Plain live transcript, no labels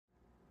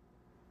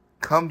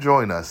Come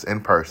join us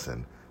in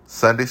person.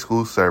 Sunday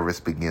school service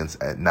begins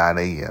at 9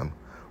 a.m.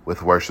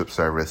 with worship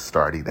service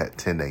starting at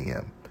 10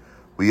 a.m.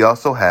 We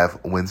also have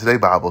Wednesday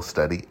Bible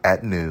study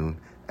at noon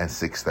and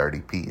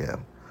 6:30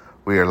 p.m.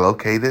 We are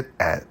located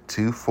at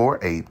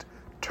 248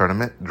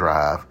 Tournament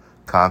Drive,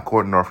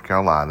 Concord, North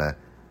Carolina,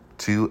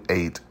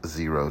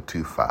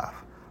 28025.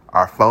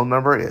 Our phone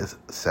number is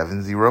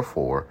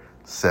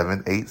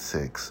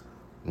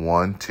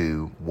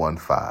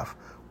 704-786-1215.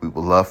 We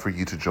would love for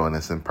you to join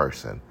us in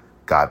person.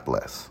 God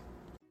bless.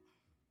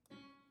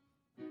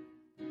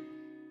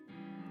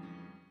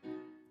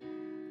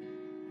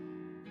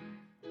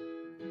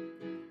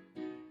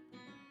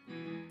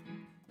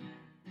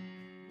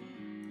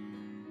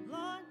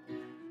 Lord,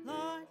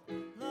 Lord,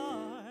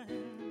 Lord,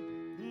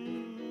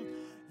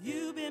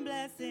 you've been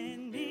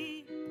blessing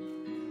me.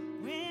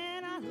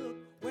 When I look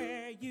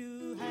where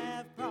you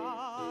have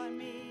brought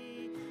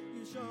me,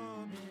 you sure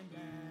been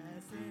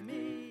blessing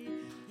me.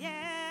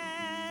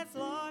 Yes,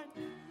 Lord,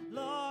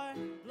 Lord,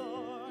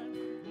 Lord,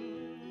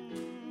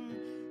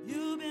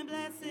 you've been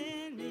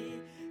blessing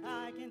me.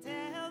 I can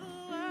tell the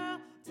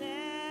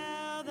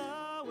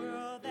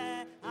world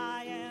that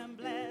I am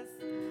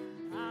blessed.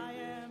 I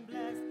am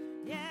blessed.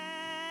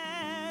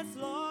 Yes,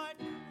 Lord,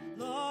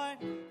 Lord,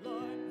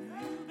 Lord,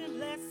 you've been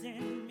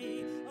blessing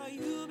me. Oh,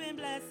 you've been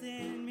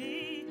blessing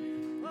me.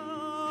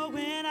 Oh,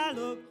 when I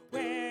look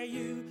where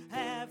you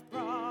have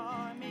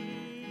brought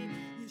me,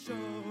 you sure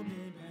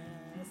been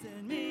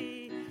blessing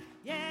me.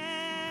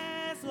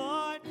 Yes,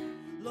 Lord,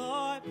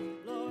 Lord,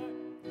 Lord,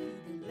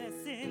 you've been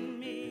blessing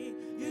me.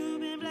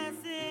 You've been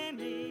blessing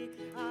me.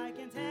 I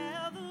can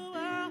tell the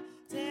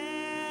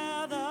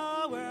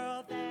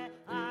world that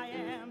I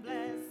am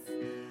blessed.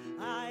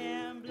 I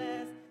am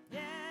blessed.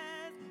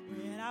 Yes,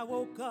 when I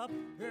woke up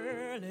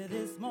early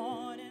this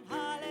morning,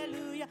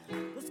 hallelujah,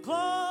 was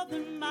clothed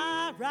in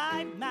my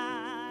right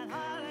mind,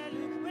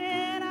 hallelujah.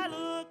 When I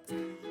looked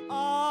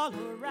all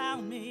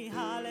around me,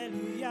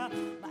 hallelujah,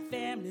 my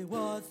family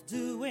was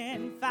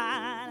doing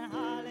fine,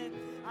 hallelujah.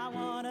 I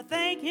want to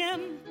thank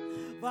him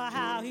for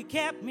how he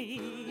kept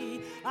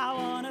me. I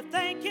want to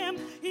thank him,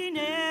 he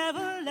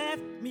never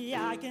left me.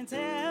 I can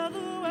tell the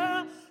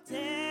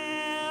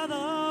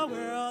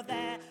world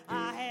that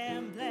I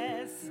am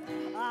blessed.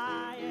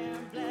 I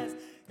am blessed.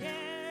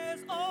 Yes,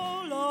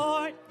 oh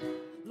Lord,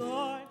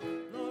 Lord,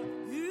 Lord,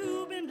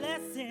 you've been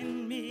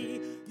blessing me.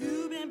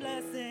 You've been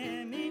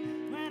blessing me.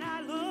 When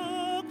I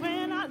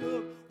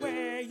look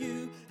where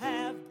you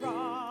have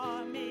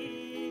brought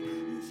me,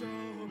 you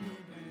sure been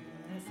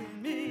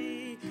blessing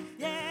me.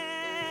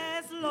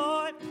 Yes,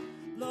 Lord,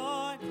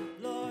 Lord,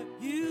 Lord,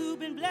 you've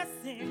been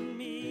blessing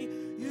me.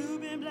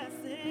 You've been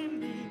blessing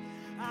me.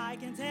 I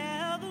can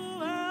tell the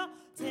world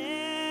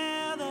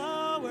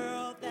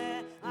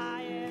that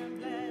I am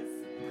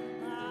blessed.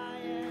 I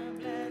am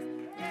blessed.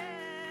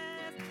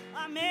 Yes,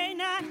 I may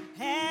not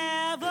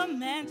have a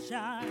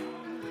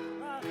mansion,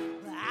 but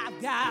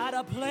I've got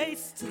a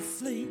place to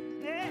sleep.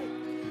 Hey,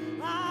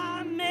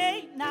 I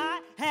may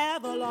not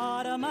have a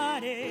lot of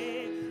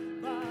money,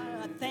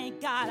 but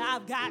thank God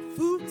I've got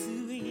food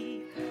to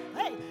eat.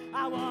 Hey,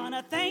 I want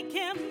to thank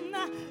him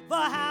for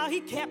how he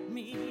kept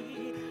me.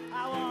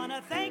 I want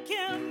to thank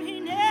him, he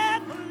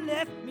never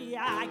left me.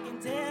 I can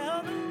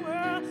tell the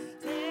world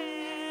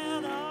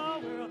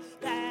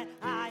that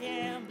I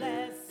am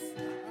blessed.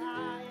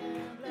 I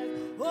am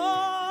blessed.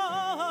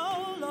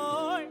 Oh,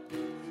 Lord,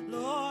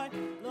 Lord,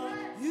 Lord,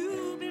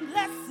 you've been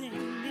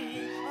blessing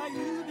me. Oh,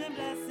 you've been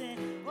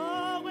blessing.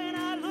 Oh, when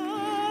I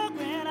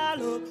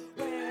look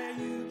where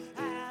you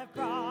have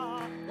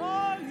brought.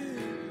 Oh, you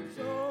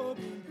sure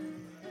been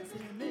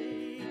blessing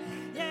me.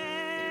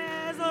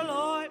 Yes, oh,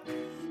 Lord,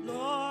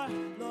 Lord,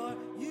 Lord,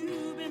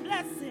 you've been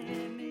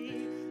blessing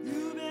me.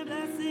 You've been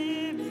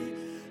blessing me.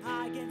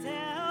 I can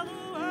tell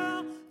the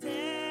world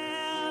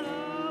that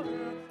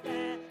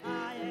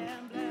I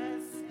am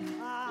blessed.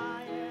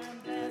 I am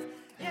blessed.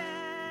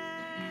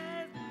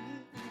 Yes.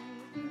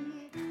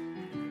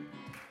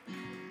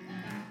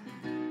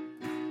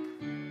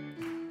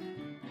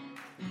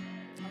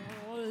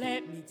 Oh,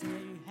 let me tell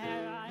you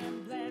how I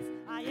am blessed.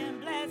 I am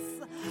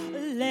blessed.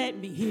 Let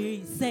me hear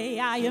you say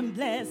I am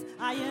blessed.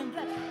 I am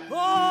blessed.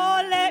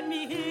 Oh, let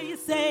me hear you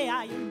say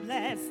I am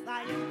blessed.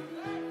 I am.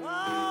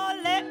 Oh,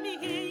 let me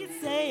hear you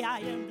say I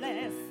am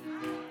blessed.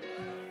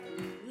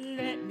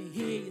 Let me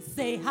hear you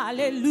say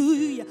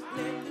hallelujah.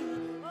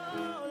 Hallelujah.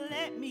 Oh,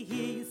 let me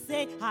hear you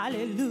say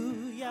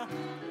hallelujah.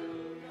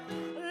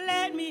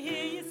 Let me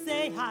hear you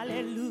say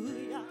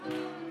hallelujah.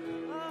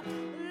 Oh,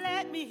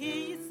 let me hear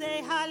you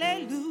say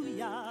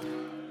hallelujah.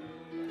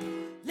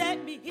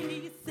 Let me hear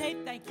you say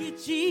thank you,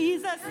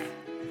 Jesus.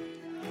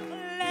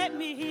 Let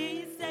me hear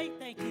you say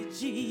thank you,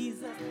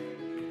 Jesus.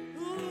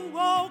 Who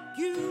woke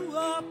you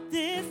up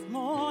this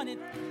morning,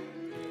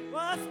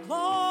 was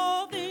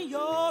clothed in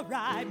your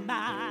right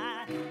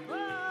mind.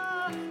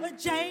 Oh,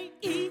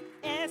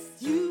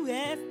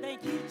 J-E-S-U-S,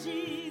 thank you,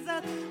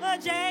 Jesus.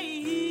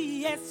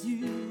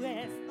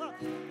 J-E-S-U-S, oh,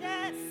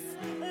 yes.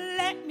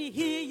 Let me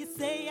hear you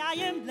say I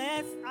am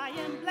blessed, I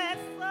am blessed.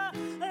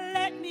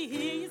 Let me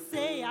hear you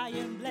say I I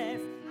am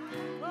blessed.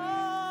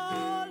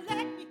 Oh,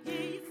 let me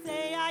hear you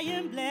say I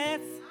am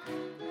blessed.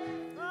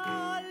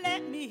 Oh,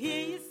 let me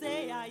hear you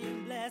say I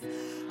am blessed.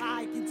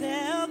 I can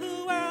tell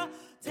the world,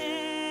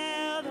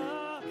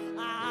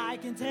 I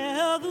can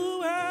tell the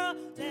world,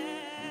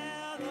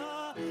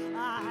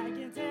 I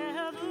can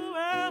tell the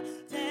world,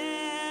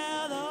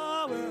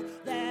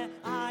 that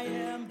I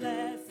am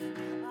blessed.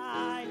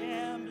 I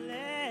am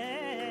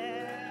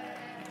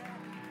blessed.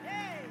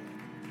 Hey.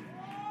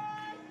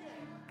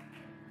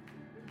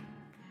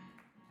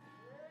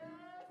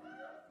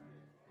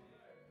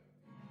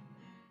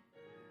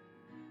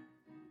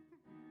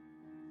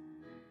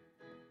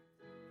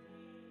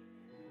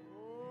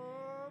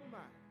 Oh, my.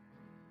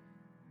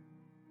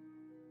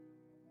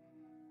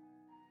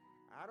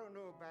 I don't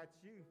know about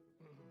you,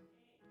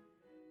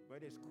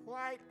 but it's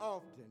quite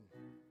often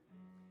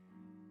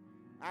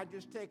I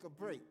just take a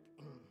break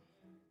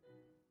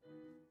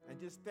and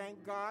just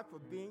thank God for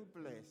being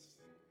blessed.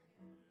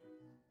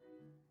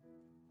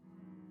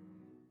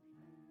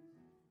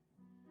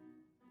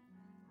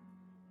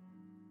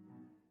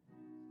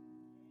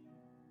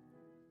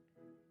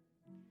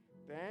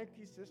 Thank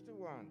you, Sister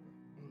Wanda.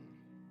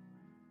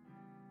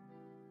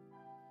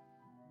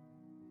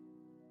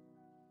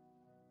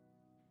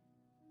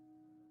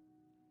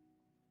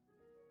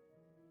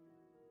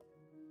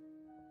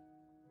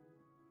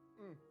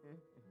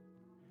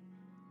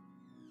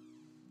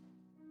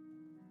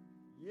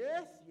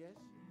 Yes, yes, yes.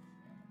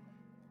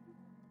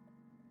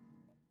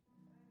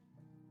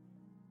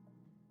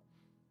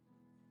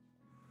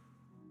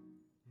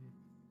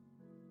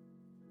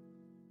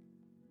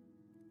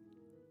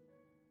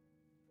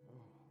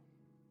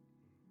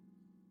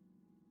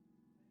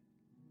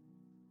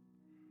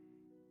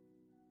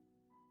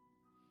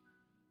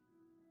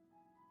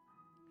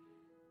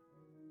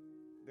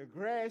 The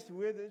grass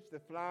withers, the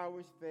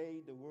flowers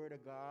fade, the word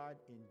of God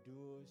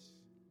endures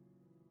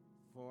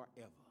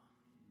forever.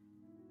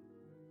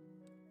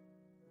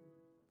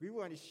 We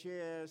want to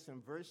share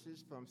some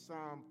verses from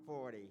Psalm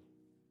 40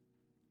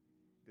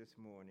 this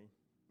morning.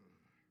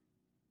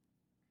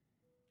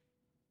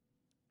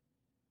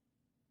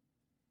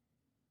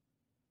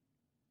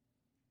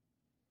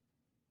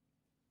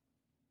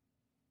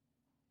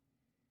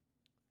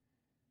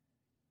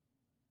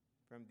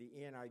 From the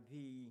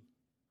NIV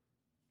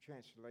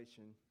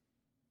translation,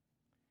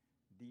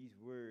 these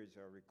words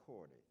are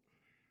recorded.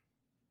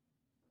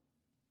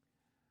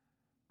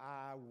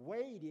 I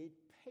waited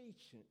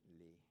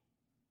patiently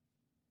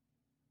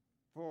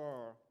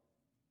for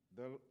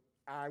the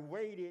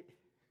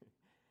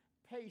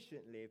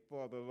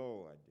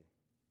Lord.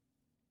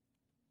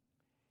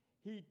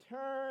 He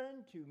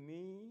turned to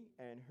me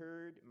and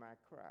heard my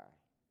cry.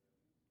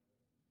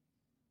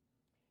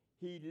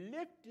 He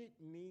lifted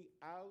me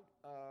out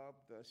of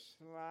the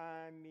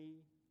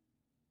slimy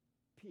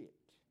pit,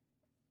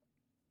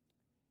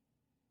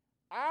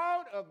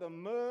 out of the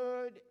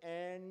mud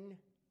and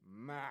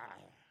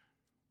mire.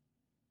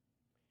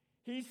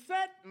 He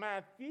set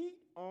my feet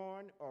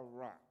on a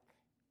rock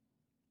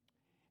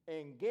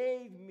and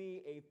gave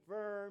me a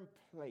firm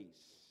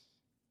place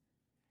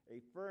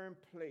to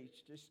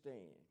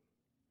stand.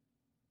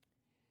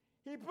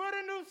 He put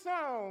a new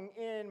song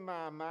in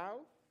my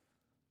mouth,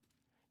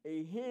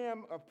 a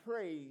hymn of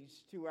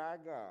praise to our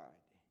God.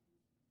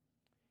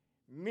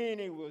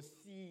 Many will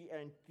see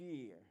and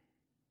fear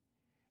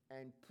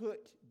and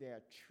put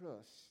their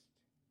trust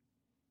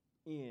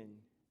in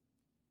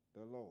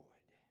the Lord.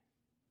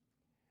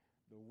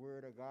 The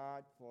word of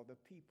God for the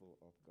people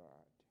of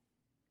God.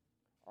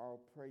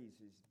 All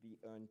praises be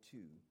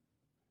unto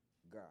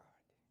God.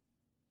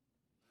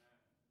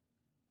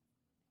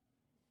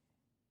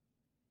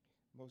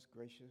 Most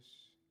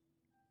gracious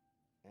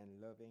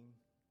and loving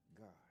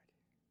God,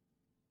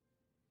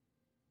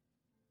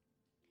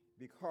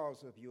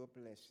 because of your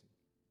blessing,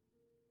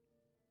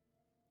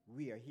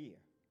 we are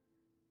here.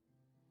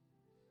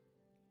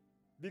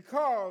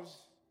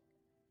 Because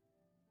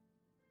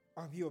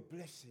of your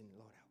blessing,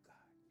 Lord our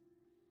God,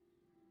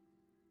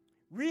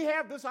 we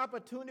have this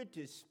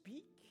opportunity to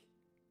speak,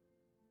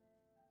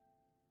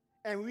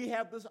 and we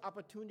have this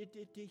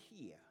opportunity to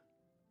hear.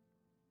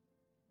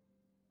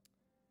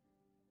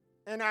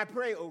 And I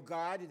pray, O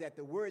God, that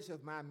the words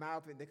of my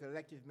mouth and the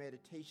collective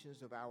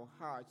meditations of our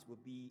hearts will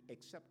be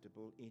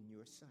acceptable in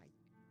your sight.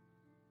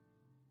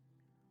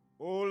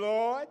 O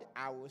Lord,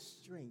 our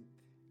strength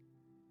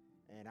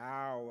and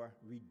our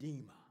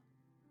Redeemer.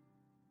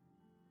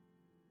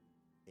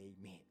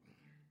 Amen.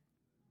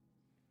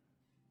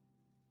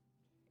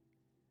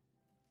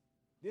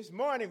 This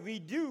morning we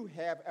do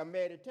have a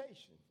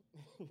meditation.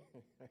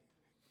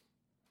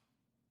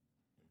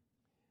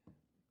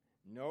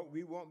 No,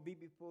 we won't be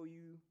before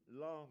you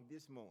long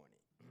this morning.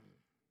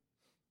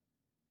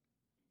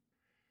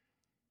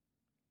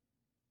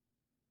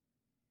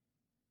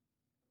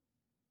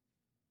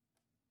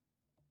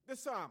 The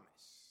psalmist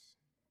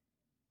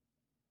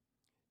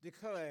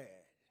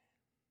declared,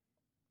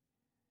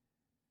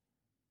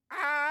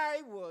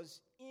 I was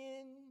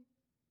in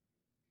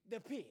the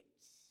pits.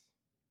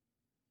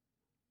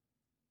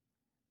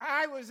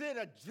 I was in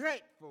a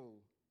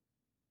dreadful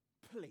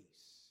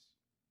place.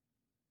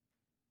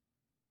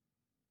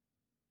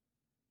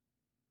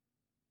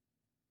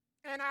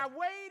 And I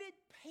waited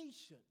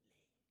patiently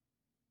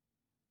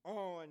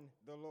on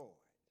the Lord.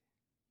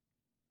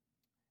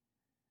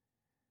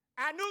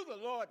 I knew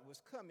the Lord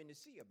was coming to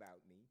see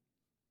about me.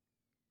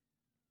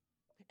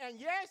 And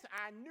yes,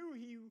 I knew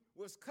he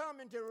was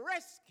coming to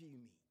rescue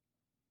me.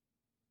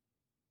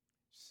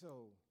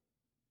 So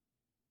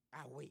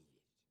I waited.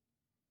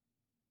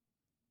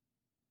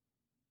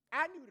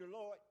 I knew the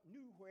Lord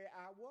knew where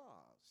I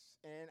was,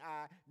 and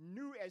I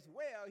knew as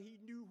well he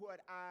knew what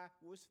I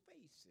was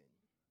facing.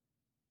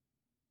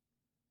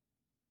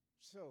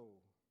 So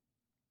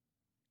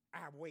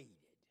I waited.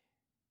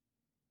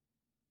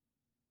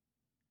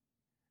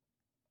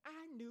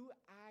 I knew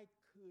I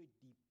could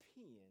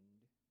depend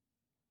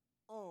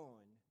on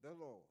the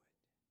Lord.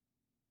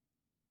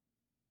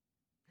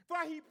 For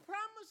he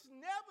promised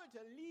never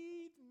to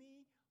leave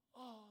me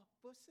or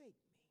forsake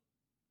me.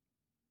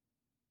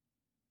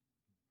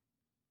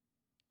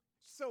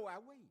 So I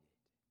waited.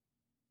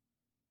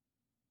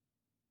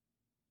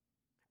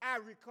 I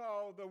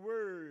recall the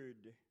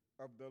word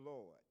of the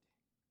Lord,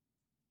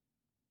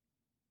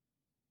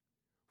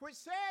 which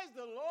says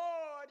the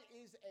Lord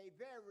is a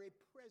very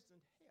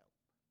present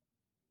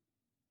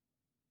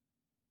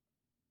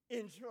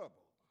help in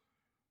trouble.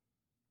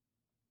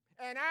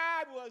 And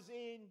I was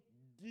in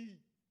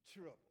deep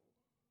trouble.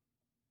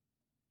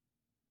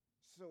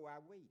 So I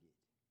waited.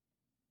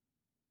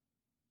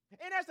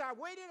 And as I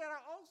waited, and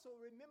I also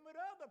remembered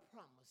other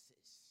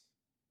promises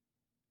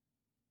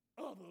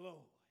of the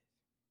Lord.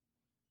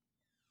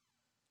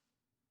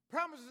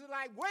 Promises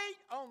like, wait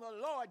on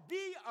the Lord,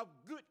 be of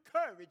good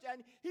courage,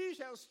 and he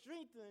shall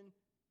strengthen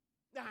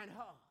thine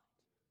heart.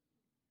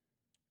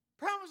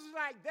 Promises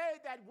like,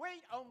 they that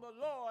wait on the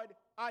Lord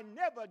are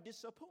never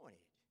disappointed.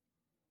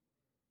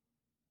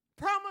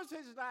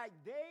 Promises like,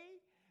 they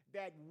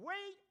that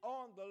wait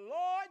on the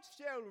Lord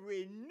shall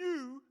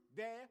renew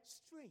their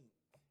strength.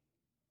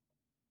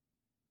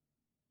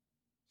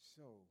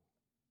 So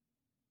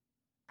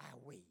I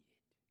waited.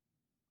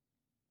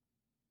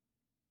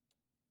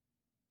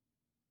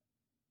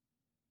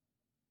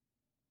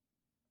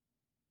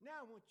 Now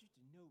I want you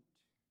to note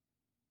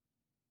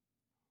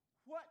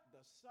what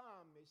the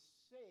psalmist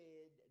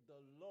said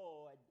the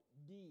Lord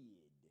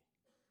did.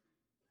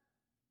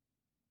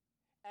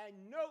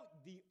 And note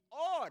the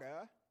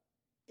order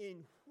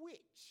in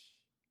which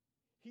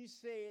he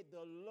said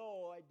the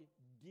Lord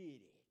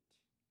did it.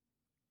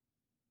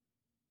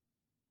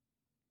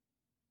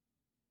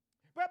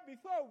 But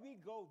before we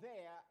go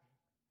there,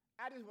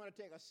 I just want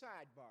to take a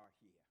sidebar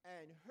here.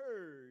 And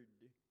heard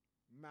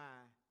my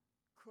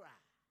cry.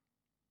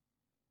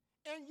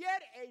 And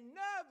yet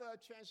another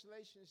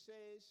translation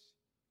says,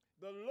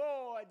 the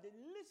Lord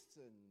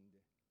listened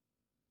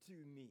to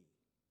me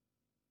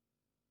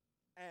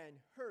and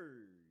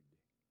heard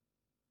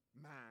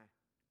my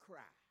cry.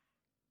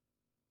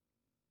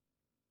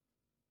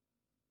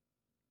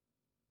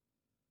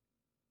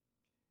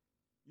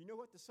 You know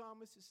what the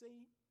psalmist is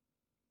saying?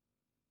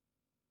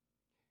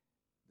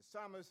 The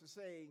psalmist is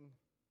saying,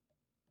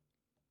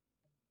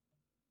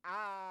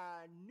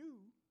 I knew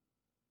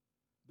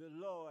the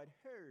Lord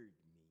heard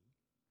me,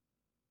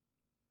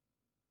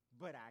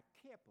 but I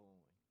kept on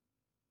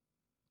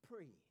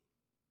praying.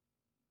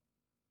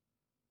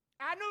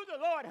 I knew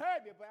the Lord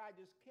heard me, but I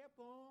just kept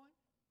on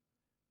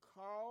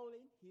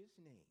calling his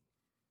name.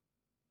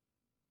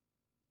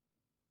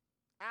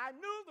 I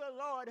knew the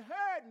Lord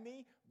heard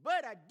me,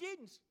 but I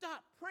didn't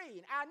stop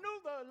praying. I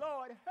knew the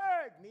Lord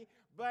heard me,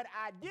 but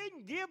I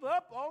didn't give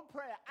up on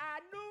prayer.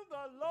 I knew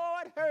the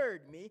Lord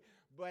heard me,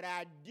 but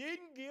I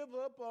didn't give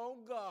up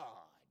on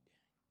God.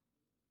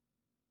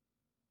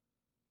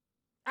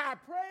 I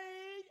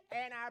prayed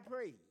and I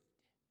prayed.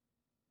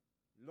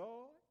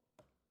 Lord,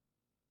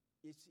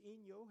 it's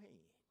in your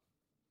hand.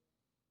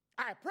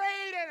 I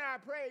prayed and I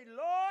prayed,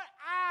 Lord,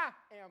 I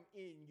am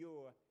in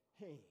your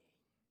hand.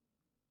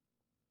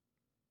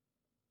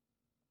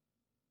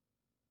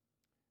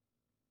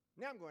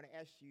 Now I'm going to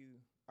ask you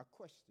a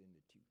question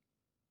or two,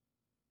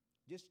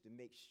 just to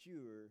make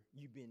sure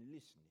you've been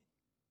listening.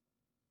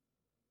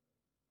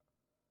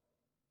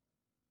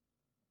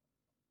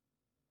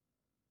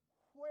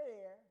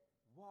 Where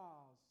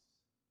was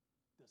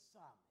the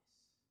psalmist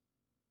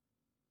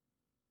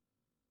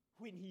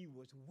when he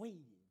was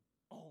waiting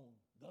on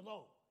the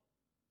Lord?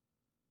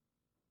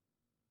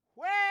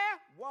 Where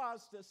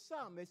was the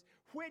psalmist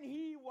when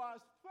he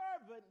was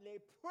fervently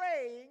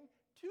praying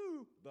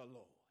to the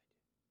Lord?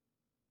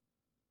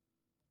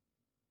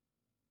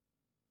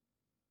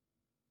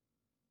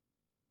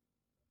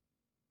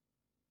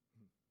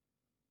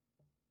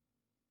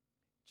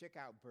 Check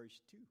out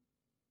verse 2.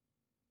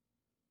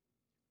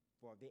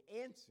 For the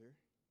answer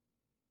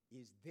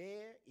is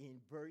there in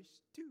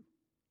verse 2.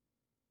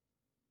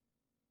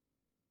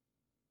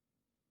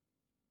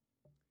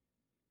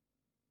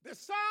 The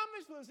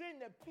psalmist was in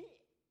the pit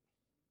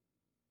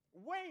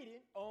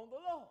waiting on the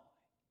Lord.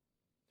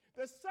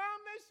 The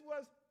psalmist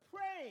was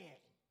praying,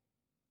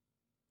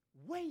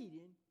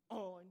 waiting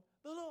on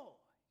the Lord.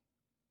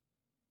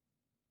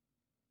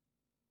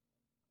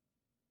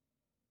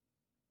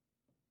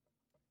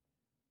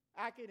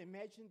 I can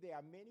imagine there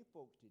are many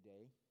folk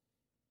today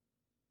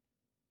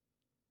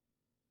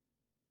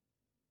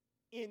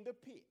in the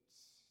pits.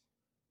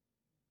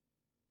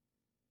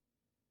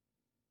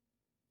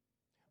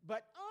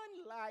 But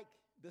unlike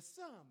the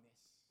psalmist,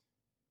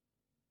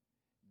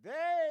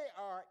 they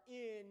are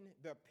in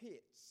the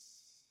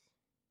pits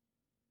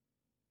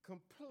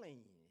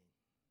complaining,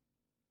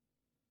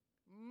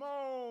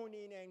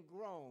 moaning and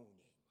groaning.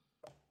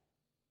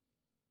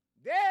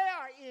 They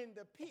are in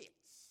the pits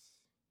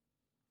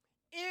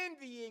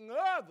envying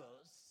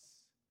others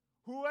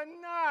who are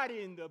not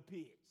in the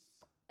pits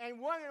and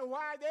wondering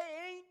why they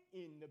ain't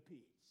in the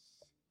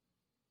pits.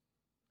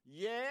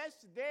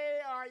 Yes, they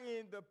are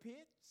in the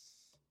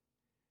pits,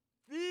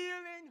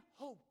 feeling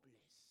hopeless,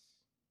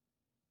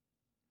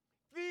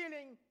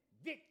 feeling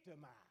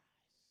victimized.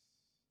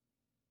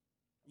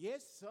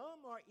 Yes,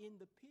 some are in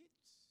the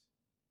pits,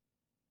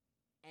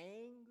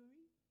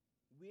 angry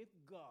with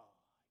God.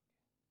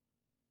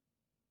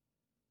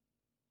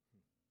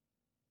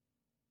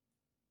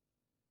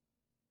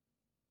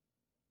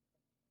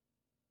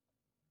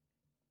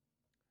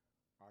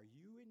 Are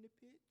you in the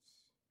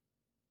pits?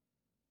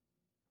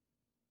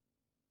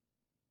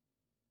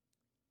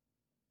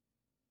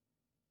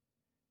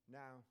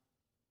 Now,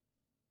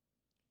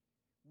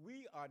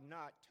 we are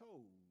not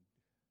told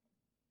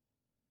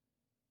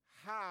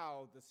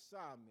how the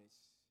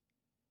psalmist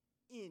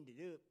ended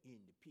up in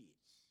the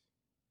pits.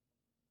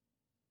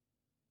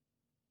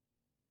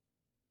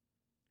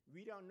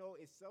 We don't know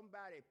if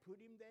somebody put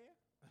him there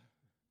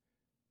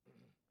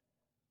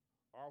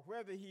or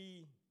whether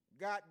he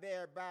got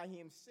there by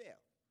himself.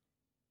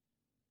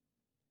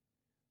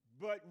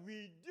 But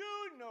we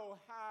do know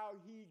how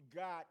he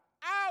got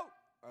out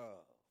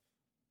of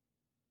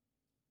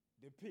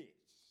the pits.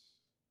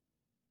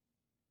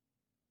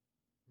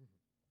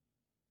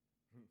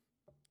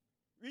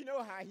 We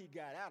know how he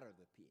got out of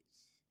the pits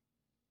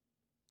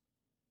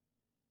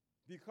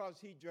because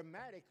he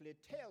dramatically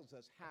tells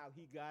us how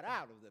he got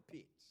out of the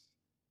pits.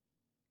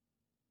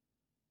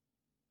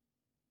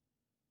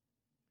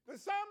 The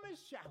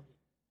psalmist shouted,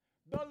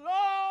 "The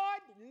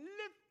Lord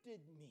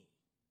lifted me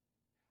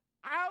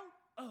out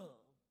of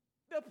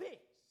the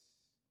pits."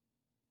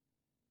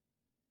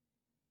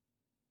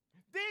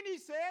 Then he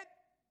said,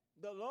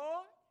 "The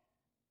Lord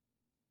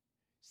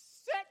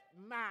set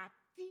my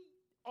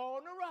feet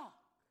on a rock."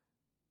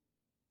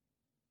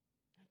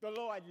 The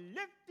Lord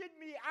lifted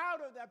me out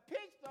of the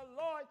pits. The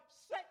Lord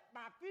set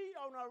my feet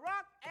on a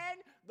rock,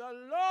 and the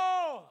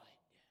Lord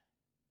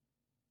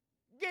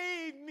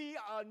gave me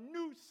a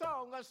new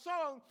song, a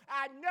song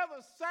I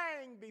never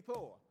sang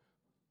before.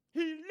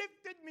 He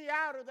lifted me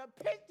out of the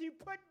pit. He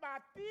put my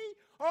feet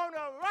on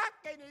a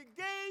rock, and he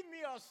gave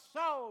me a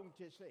song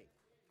to sing.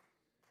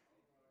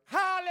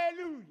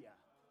 Hallelujah.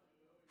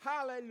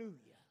 Hallelujah.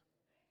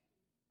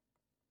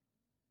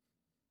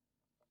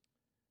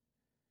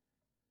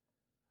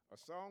 A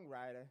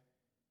songwriter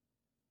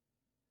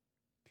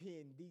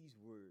penned these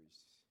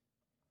words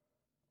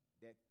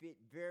that fit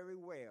very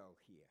well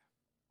here.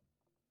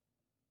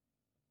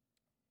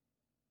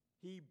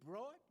 He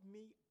brought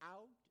me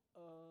out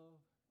of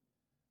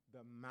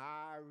the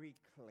miry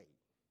clay.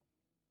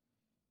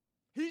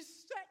 He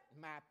set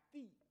my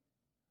feet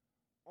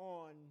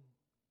on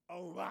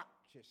a rock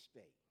to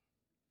stay.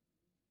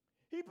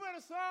 He put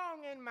a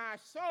song in my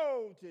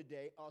soul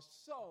today, a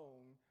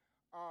song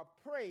of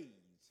praise.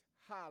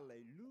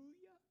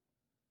 Hallelujah,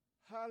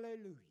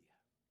 hallelujah.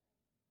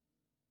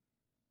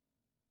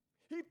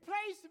 He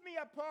placed me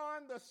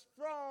upon the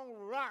strong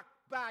rock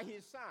by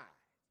his side.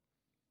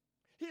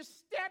 His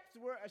steps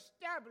were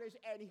established,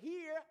 and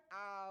here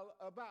I'll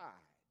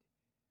abide.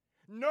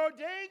 No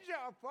danger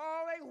of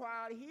falling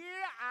while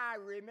here I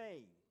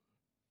remain,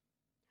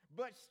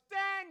 but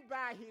stand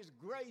by his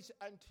grace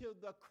until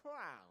the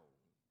crown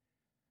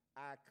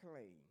I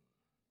claim.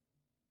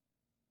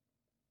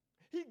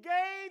 He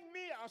gave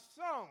me a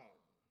song.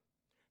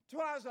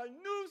 'Twas a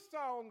new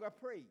song of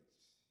praise.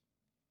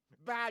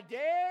 By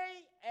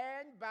day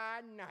and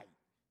by night,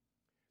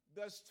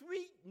 the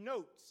sweet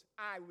notes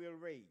I will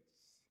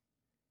raise.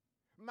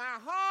 My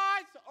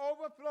heart's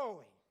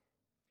overflowing.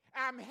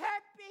 I'm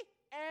happy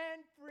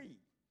and free.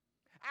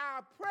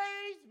 I'll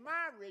praise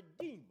my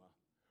Redeemer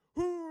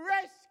who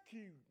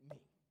rescued me.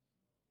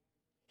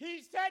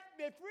 He set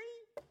me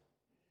free.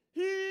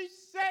 He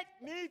set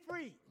me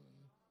free.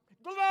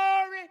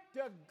 Glory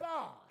to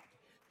God.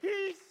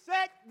 He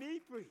set me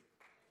free.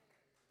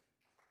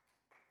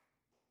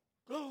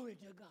 Glory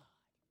to God.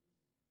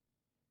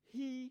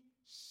 He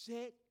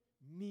set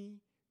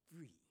me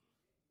free.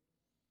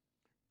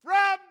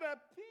 From the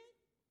pit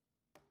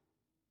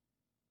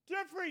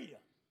to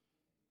freedom.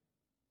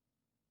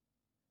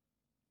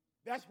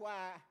 That's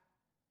why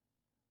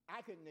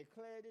I can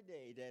declare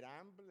today that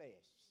I'm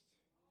blessed.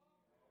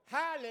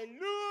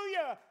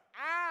 Hallelujah.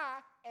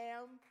 I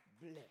am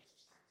blessed.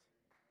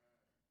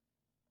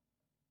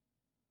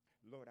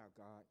 Lord our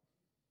God,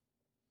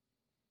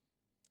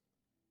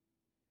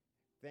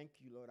 thank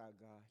you, Lord our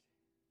God,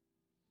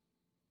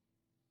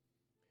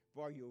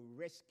 for your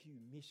rescue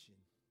mission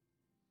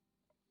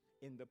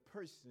in the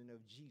person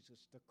of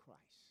Jesus the Christ.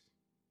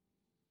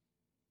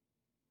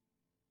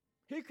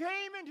 He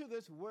came into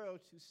this world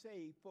to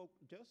save folk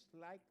just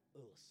like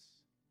us.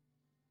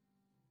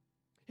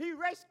 He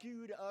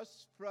rescued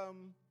us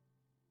from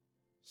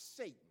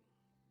Satan,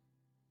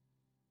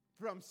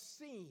 from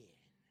sin,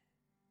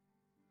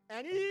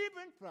 and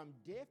even from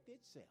death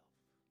itself.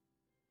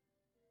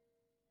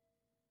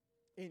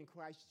 In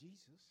Christ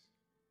Jesus,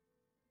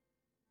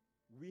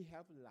 we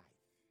have life,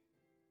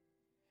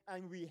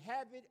 and we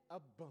have it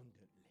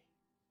abundantly.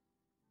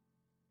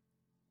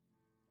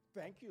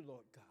 Thank you,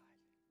 Lord God,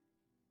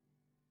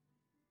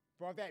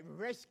 for that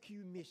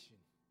rescue mission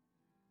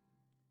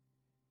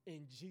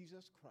in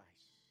Jesus Christ.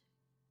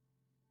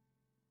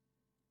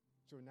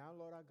 So now,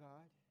 Lord our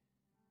God,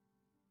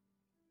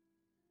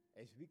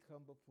 as we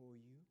come before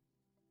you,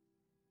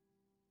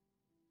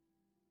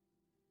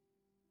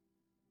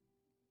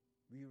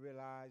 we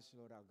realize,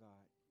 Lord our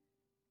God,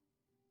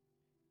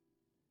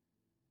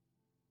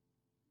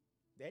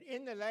 that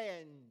in the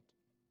land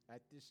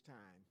at this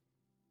time,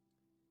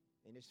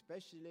 and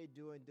especially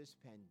during this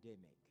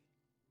pandemic,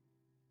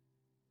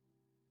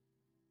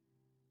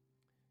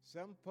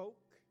 some folk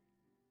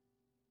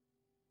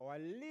are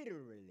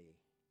literally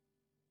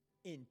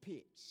in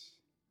pits,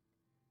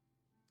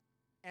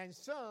 and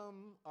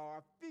some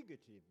are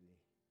figuratively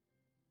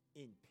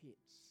in pits.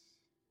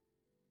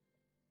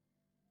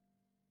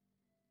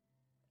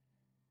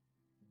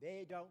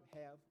 They don't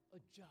have a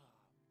job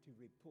to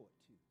report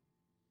to.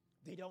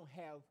 They don't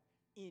have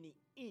any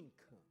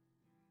income.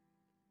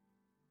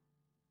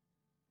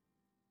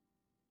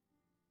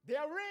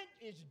 Their rent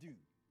is due.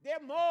 Their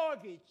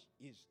mortgage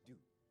is due.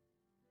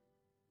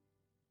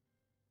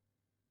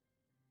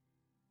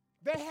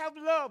 They have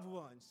loved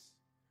ones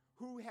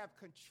who have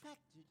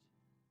contracted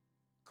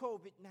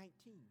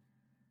COVID-19.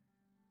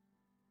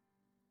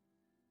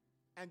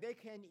 And they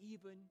can't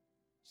even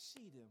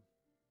see them.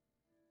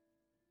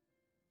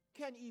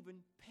 Can't even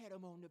pat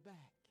them on the back.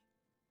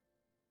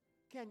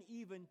 Can't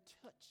even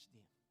touch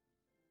them.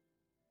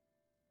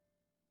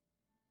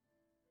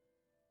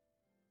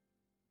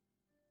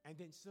 And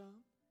then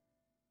some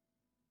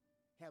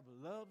have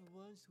loved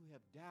ones who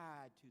have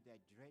died to that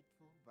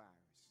dreadful virus,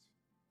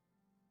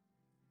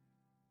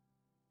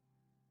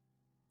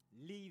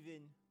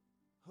 leaving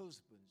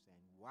husbands and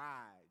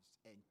wives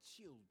and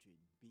children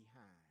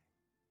behind.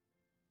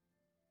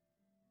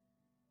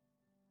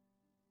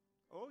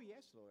 Oh,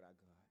 yes, Lord our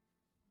God.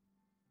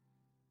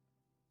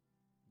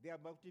 There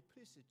are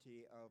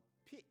multiplicity of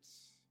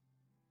pits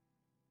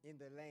in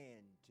the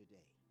land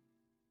today.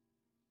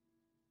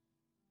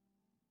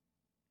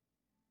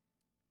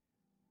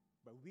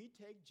 But we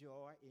take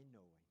joy in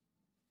knowing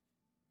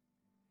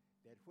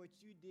that what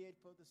you did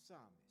for the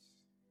psalmist,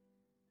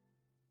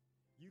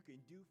 you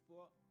can do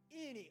for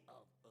any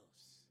of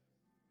us.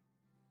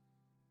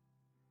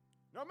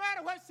 No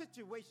matter what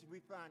situation we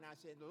find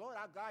ourselves in, Lord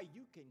our God,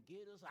 you can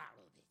get us out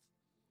of it.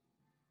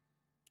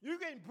 You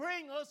can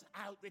bring us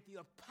out with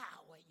your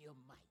power and your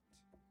might.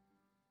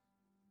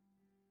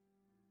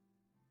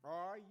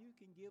 Or you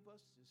can give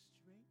us the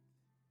strength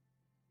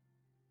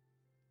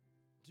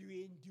to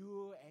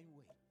endure and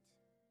wait.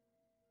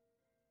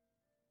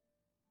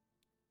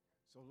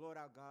 So, Lord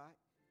our God,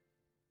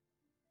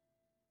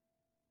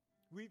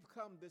 we've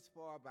come this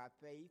far by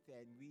faith,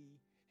 and we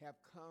have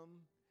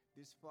come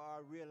this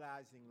far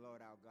realizing,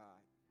 Lord our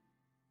God,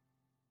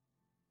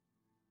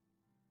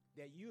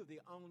 that you're the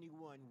only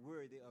one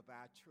worthy of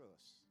our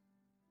trust.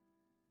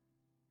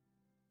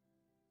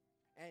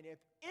 And if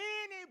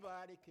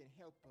anybody can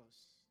help us,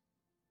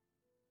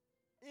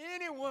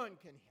 anyone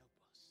can help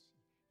us,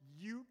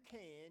 you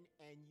can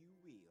and you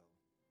will.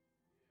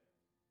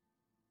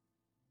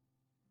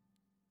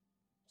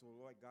 So,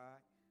 Lord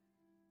God,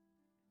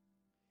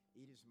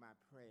 it is my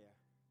prayer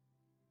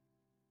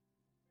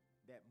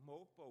that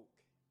more folk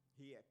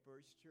here at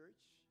First Church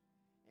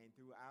and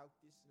throughout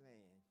this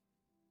land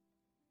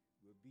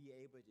will be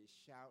able to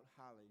shout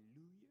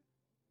hallelujah,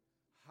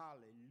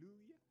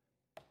 hallelujah.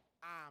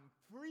 I'm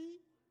free.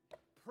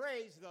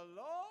 Praise the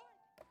Lord.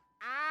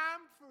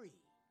 I'm free.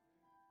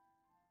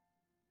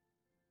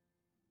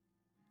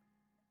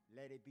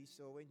 Let it be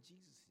so in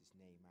Jesus'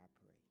 name, I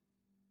pray.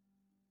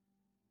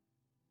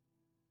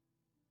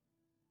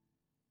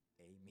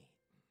 Amen.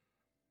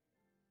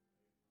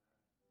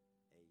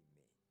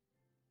 Amen.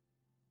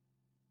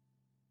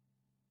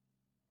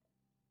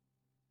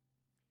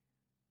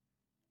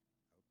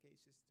 Okay,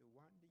 Sister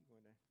Wanda, you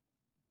want to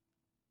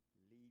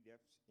lead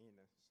us in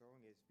a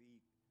song as we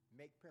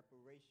make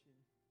preparation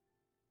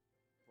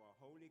for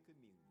Holy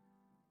Communion.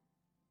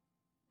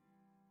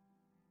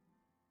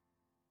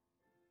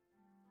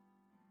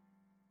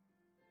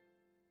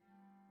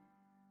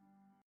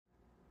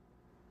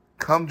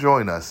 Come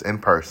join us in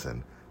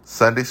person.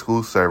 Sunday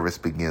school service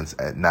begins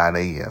at 9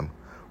 a.m.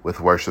 with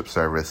worship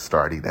service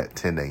starting at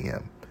 10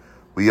 a.m.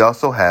 We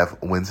also have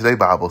Wednesday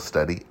Bible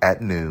study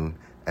at noon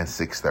and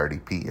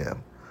 6:30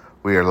 p.m.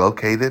 We are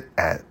located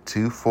at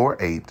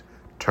 248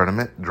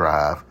 Tournament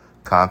Drive,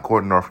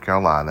 Concord, North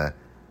Carolina,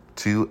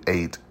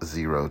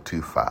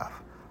 28025.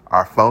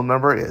 Our phone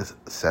number is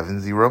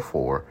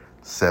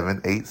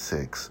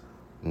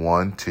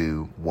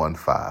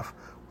 704-786-1215.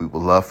 We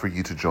would love for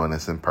you to join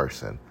us in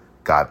person.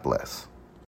 God bless.